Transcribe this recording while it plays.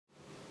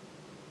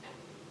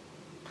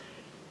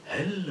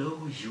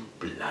Hello, you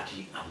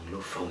bloody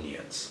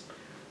Anglophonians.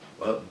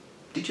 Well,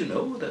 did you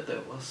know that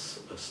there was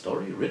a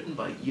story written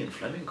by Ian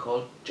Fleming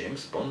called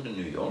James Bond in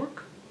New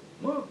York?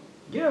 Well,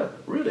 yeah,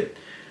 really.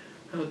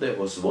 There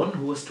was one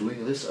who was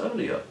doing this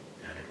earlier,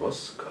 and it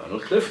was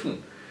Colonel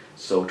Clifton.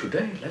 So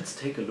today, let's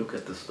take a look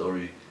at the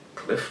story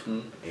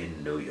Clifton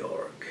in New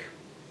York.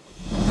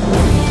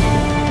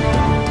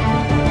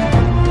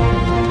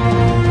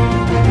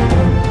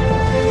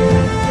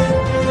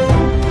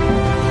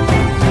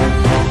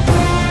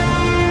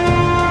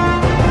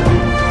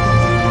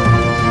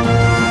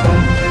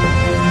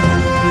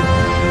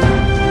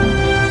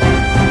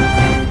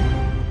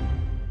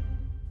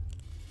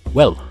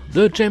 Well,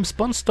 the James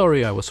Bond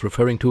story I was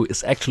referring to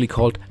is actually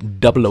called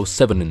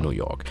 007 in New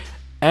York,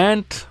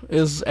 and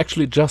is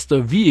actually just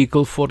a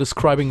vehicle for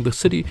describing the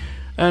city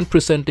and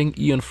presenting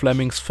Ian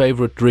Fleming's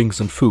favorite drinks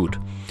and food.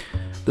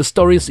 The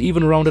story is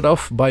even rounded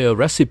off by a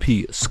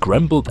recipe,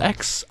 scrambled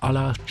eggs a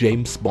la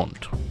James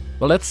Bond.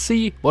 Well, let's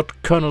see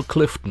what Colonel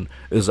Clifton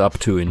is up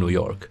to in New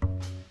York.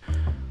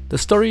 The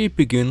story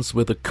begins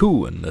with a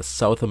coup in the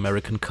South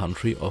American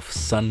country of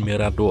San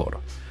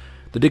Mirador.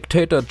 The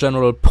dictator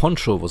General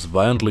Poncho was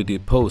violently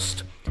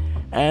deposed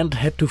and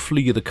had to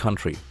flee the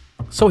country.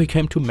 So he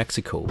came to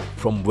Mexico,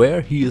 from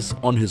where he is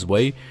on his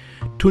way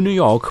to New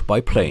York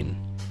by plane.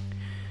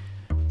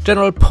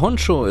 General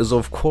Poncho is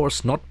of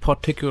course not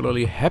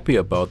particularly happy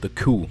about the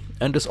coup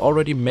and is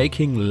already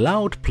making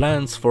loud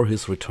plans for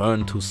his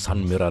return to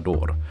San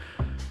Mirador.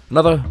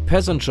 Another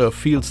passenger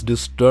feels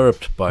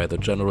disturbed by the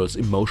general's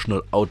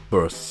emotional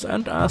outbursts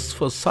and asks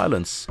for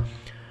silence,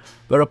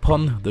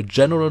 whereupon the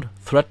general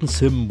threatens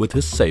him with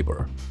his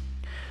saber.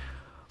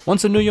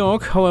 Once in New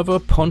York, however,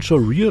 Poncho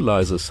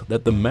realizes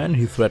that the man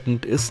he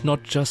threatened is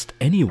not just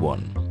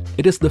anyone.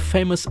 It is the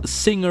famous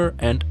singer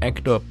and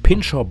actor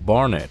Pincher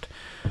Barnett,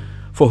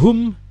 for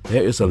whom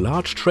there is a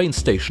large train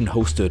station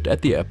hosted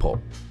at the airport.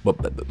 What?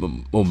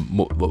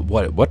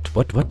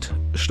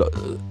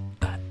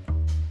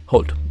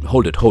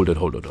 Hold it.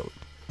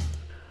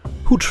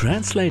 Who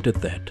translated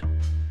that?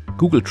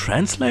 Google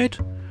Translate?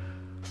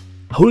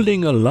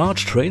 Holding a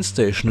large train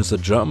station is a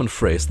German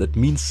phrase that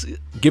means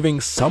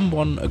giving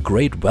someone a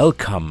great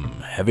welcome,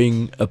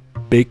 having a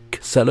big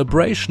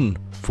celebration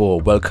for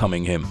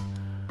welcoming him.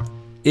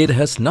 It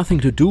has nothing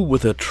to do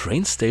with a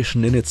train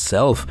station in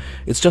itself,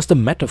 it's just a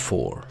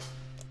metaphor.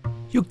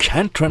 You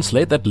can't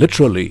translate that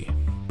literally.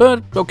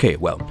 But okay,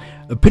 well,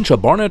 Pincher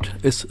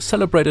Barnett is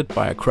celebrated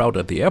by a crowd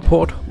at the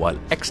airport, while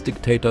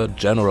ex-dictator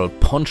General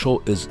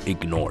Poncho is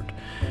ignored.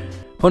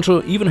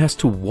 Poncho even has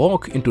to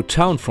walk into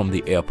town from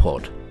the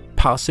airport,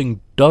 passing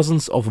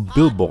dozens of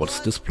billboards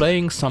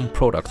displaying some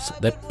products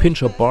that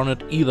Pincher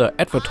Barnett either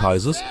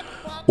advertises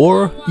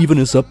or even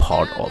is a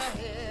part of.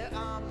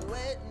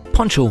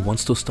 Poncho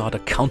wants to start a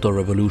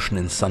counter-revolution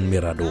in San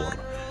Mirador,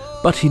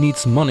 but he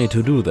needs money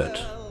to do that.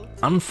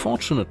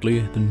 Unfortunately,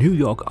 the New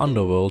York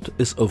underworld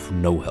is of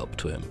no help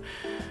to him.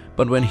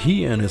 But when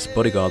he and his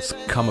bodyguards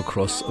come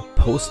across a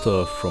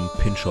poster from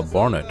Pincher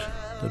Barnett,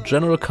 the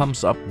general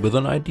comes up with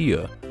an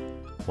idea.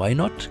 Why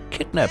not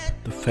kidnap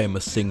the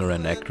famous singer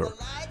and actor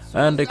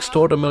and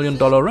extort $1 million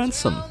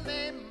ransom?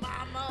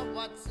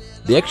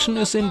 The action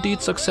is indeed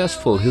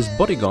successful. His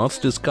bodyguards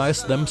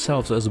disguise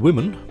themselves as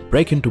women,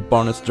 break into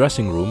Barnett's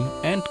dressing room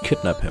and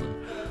kidnap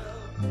him.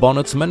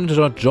 Barnett's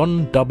manager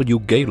John W.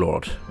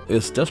 Gaylord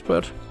is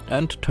desperate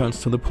and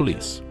turns to the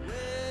police.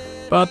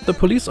 But the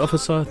police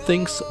officer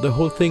thinks the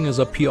whole thing is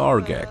a PR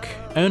gag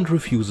and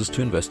refuses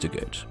to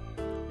investigate.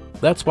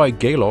 That's why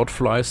Gaylord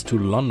flies to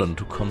London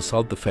to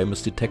consult the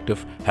famous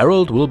detective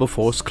Harold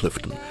Wilberforce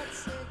Clifton.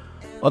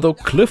 Although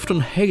Clifton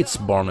hates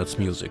Barnett's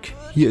music,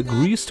 he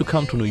agrees to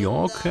come to New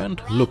York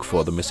and look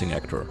for the missing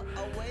actor.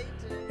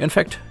 In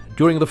fact,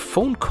 during the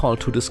phone call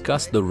to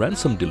discuss the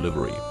ransom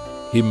delivery,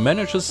 he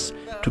manages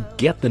to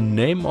get the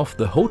name of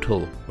the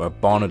hotel where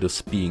Barnett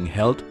is being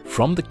held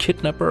from the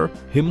kidnapper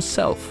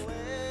himself.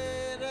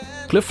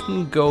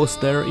 Clifton goes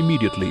there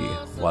immediately,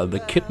 while the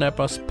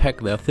kidnappers pack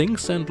their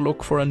things and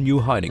look for a new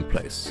hiding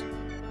place.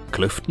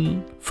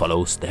 Clifton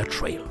follows their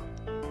trail.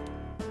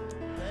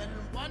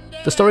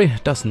 The story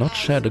does not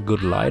shed a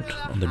good light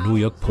on the New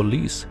York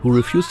police, who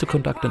refuse to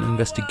conduct an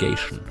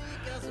investigation.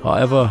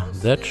 However,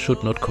 that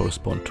should not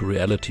correspond to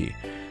reality.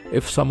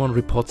 If someone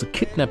reports a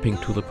kidnapping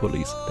to the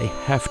police, they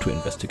have to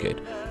investigate,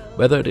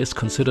 whether it is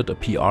considered a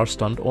PR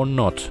stunt or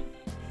not.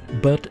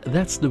 But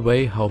that's the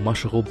way how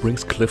Macherot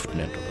brings Clifton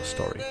into the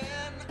story.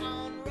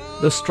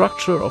 The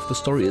structure of the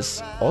story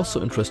is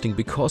also interesting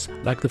because,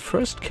 like the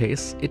first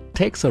case, it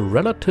takes a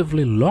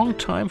relatively long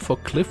time for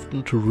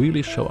Clifton to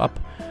really show up.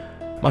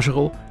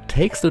 Macherot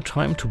takes the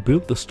time to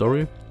build the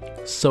story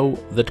so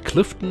that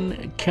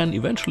Clifton can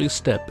eventually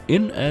step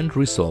in and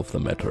resolve the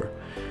matter.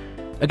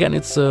 Again,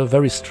 it's a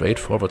very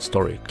straightforward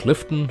story,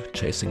 Clifton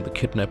chasing the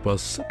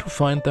kidnappers to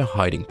find their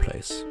hiding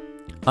place.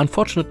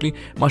 Unfortunately,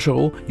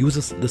 Macherot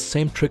uses the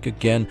same trick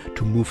again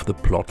to move the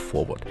plot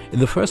forward. In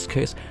the first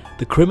case,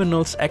 the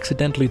criminals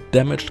accidentally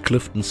damaged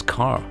Clifton's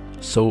car,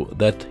 so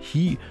that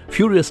he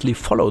furiously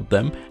followed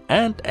them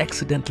and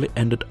accidentally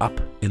ended up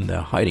in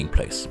their hiding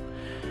place.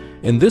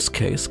 In this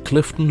case,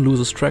 Clifton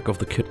loses track of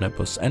the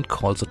kidnappers and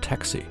calls a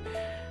taxi.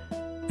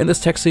 In this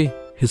taxi,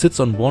 he sits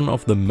on one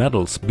of the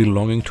medals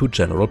belonging to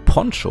General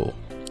Poncho.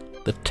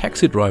 The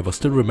taxi driver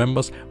still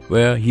remembers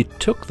where he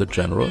took the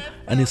general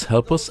and his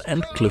helpers,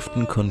 and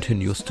Clifton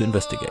continues to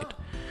investigate.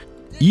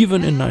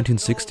 Even in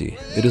 1960,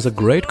 it is a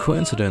great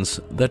coincidence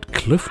that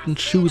Clifton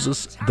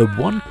chooses the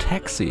one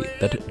taxi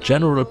that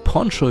General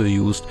Poncho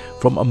used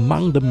from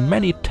among the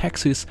many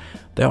taxis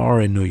there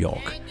are in New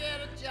York.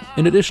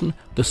 In addition,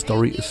 the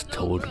story is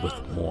told with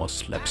more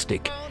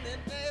slapstick.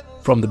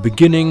 From the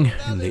beginning,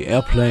 in the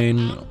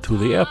airplane, to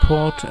the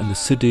airport and the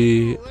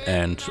city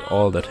and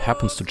all that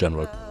happens to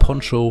General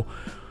Poncho,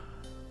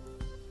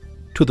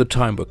 to the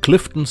time where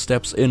Clifton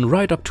steps in,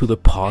 right up to the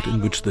part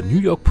in which the New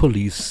York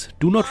police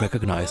do not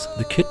recognize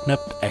the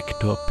kidnapped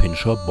actor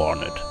Pincher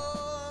Barnett.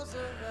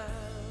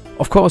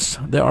 Of course,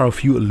 there are a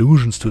few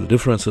allusions to the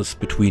differences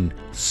between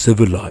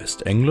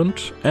civilized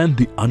England and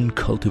the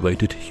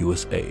uncultivated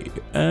USA.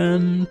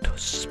 And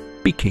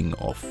speaking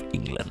of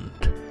England,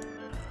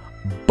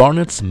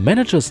 Barnett's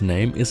manager's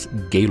name is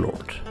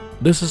Gaylord.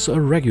 This is a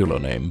regular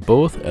name,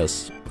 both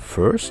as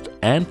first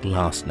and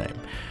last name.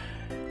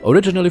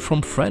 Originally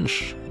from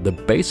French, the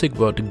basic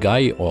word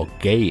guy or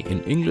gay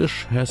in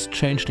English has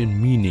changed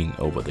in meaning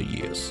over the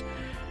years.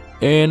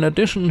 In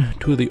addition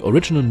to the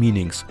original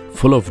meanings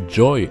full of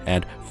joy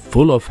and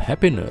full of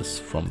happiness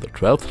from the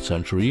 12th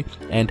century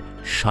and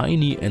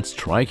shiny and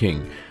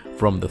striking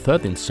from the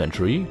 13th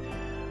century,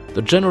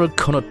 the general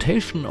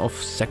connotation of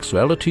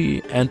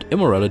sexuality and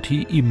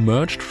immorality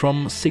emerged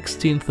from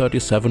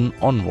 1637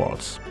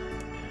 onwards.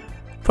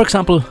 For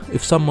example,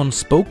 if someone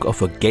spoke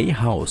of a gay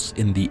house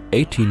in the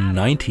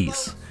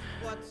 1890s,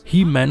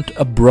 he meant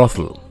a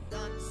brothel.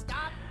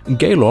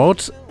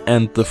 Gaylord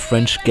and the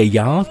French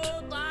gaillard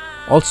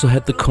also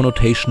had the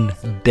connotation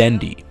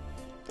dandy.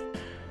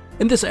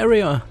 In this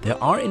area,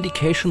 there are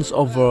indications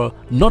of a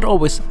not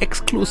always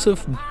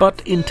exclusive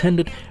but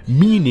intended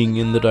meaning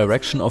in the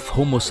direction of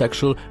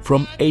homosexual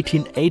from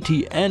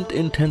 1880 and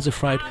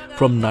intensified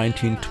from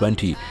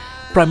 1920,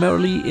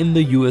 primarily in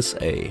the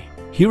USA.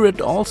 Here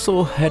it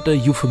also had a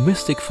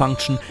euphemistic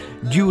function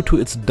due to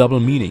its double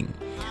meaning.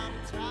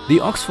 The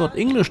Oxford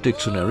English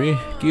Dictionary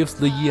gives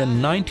the year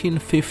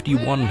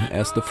 1951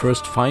 as the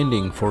first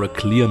finding for a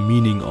clear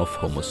meaning of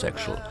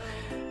homosexual.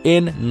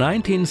 In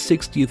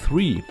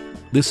 1963,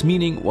 this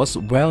meaning was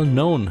well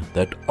known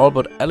that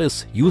Albert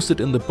Ellis used it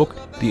in the book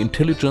The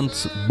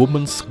Intelligent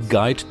Woman's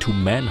Guide to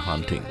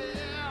Manhunting.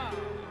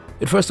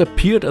 It first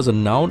appeared as a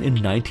noun in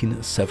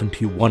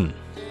 1971.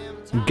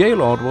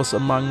 Gaylord was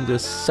among the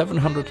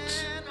 700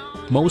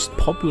 most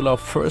popular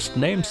first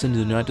names in the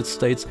United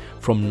States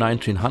from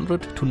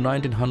 1900 to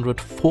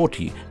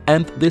 1940,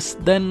 and this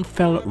then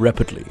fell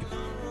rapidly.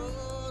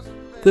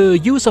 The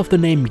use of the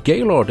name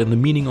Gaylord in the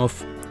meaning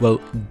of, well,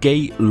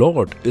 gay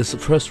lord is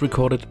first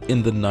recorded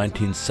in the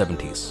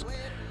 1970s.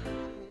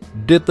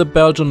 Did the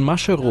Belgian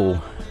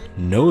Macherot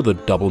know the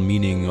double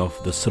meaning of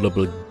the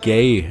syllable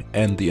gay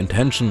and the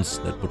intentions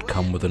that would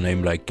come with a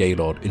name like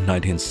Gaylord in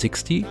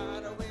 1960?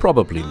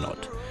 Probably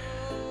not.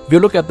 If you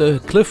look at the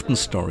Clifton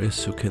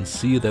stories, you can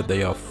see that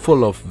they are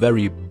full of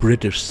very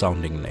British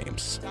sounding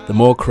names. The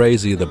more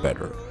crazy, the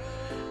better.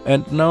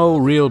 And no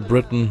real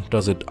Briton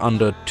does it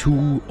under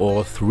 2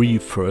 or 3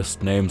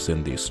 first names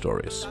in these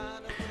stories.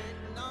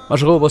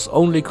 Macherot was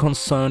only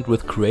concerned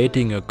with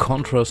creating a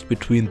contrast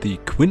between the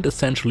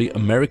quintessentially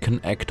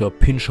American actor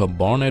Pincher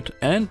Barnett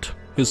and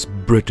his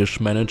British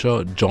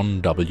manager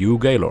John W.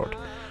 Gaylord.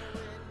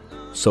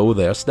 So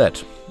there's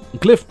that.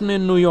 Clifton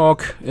in New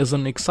York is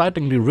an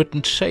excitingly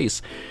written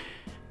chase,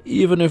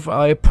 even if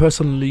I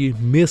personally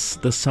miss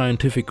the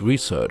scientific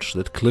research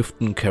that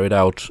Clifton carried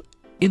out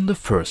in the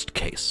first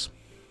case.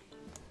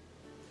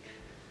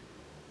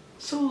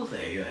 So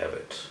there you have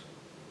it.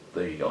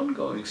 The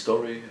ongoing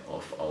story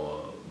of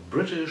our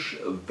British,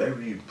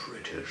 very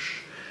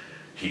British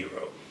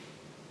hero.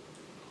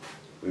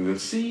 We will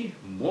see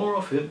more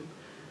of him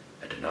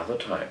at another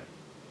time.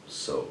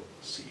 So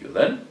see you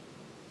then.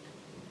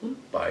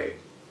 Bye.